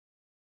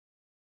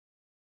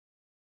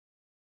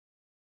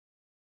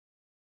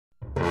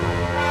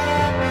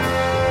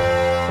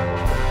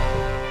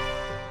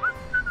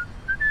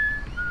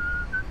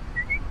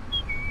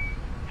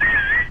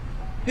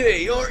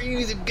Hey, aren't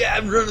you the guy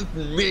running for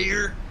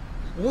mayor?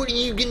 What are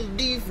you gonna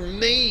do for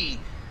me?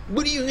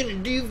 What are you gonna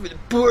do for the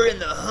poor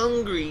and the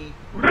hungry?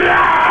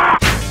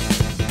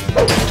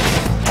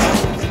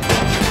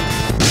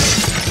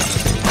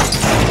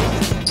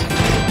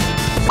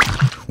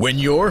 When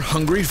you're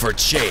hungry for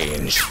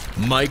change,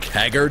 Mike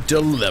Haggar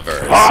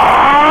delivers.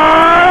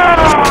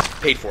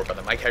 Paid for by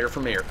the Mike Haggar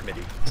for Mayor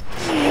Committee.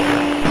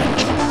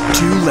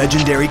 2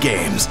 legendary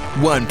games,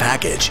 1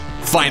 package.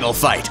 Final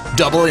Fight,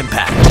 Double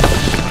Impact.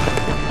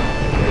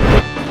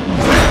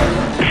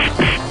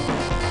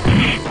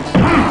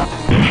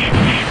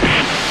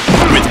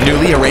 With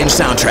newly arranged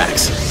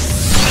soundtracks.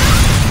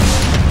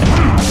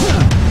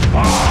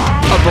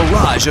 A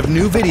barrage of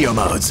new video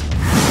modes.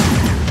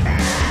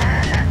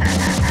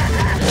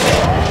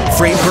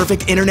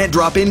 Frame-perfect internet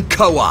drop-in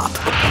co-op.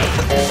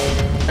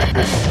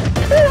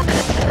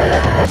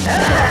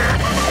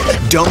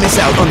 Don't miss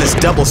out on this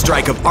double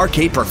strike of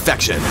arcade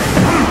perfection.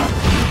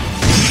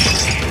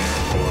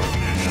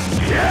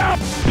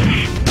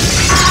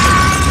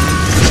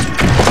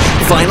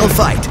 Final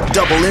Fight,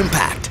 Double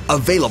Impact,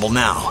 available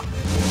now.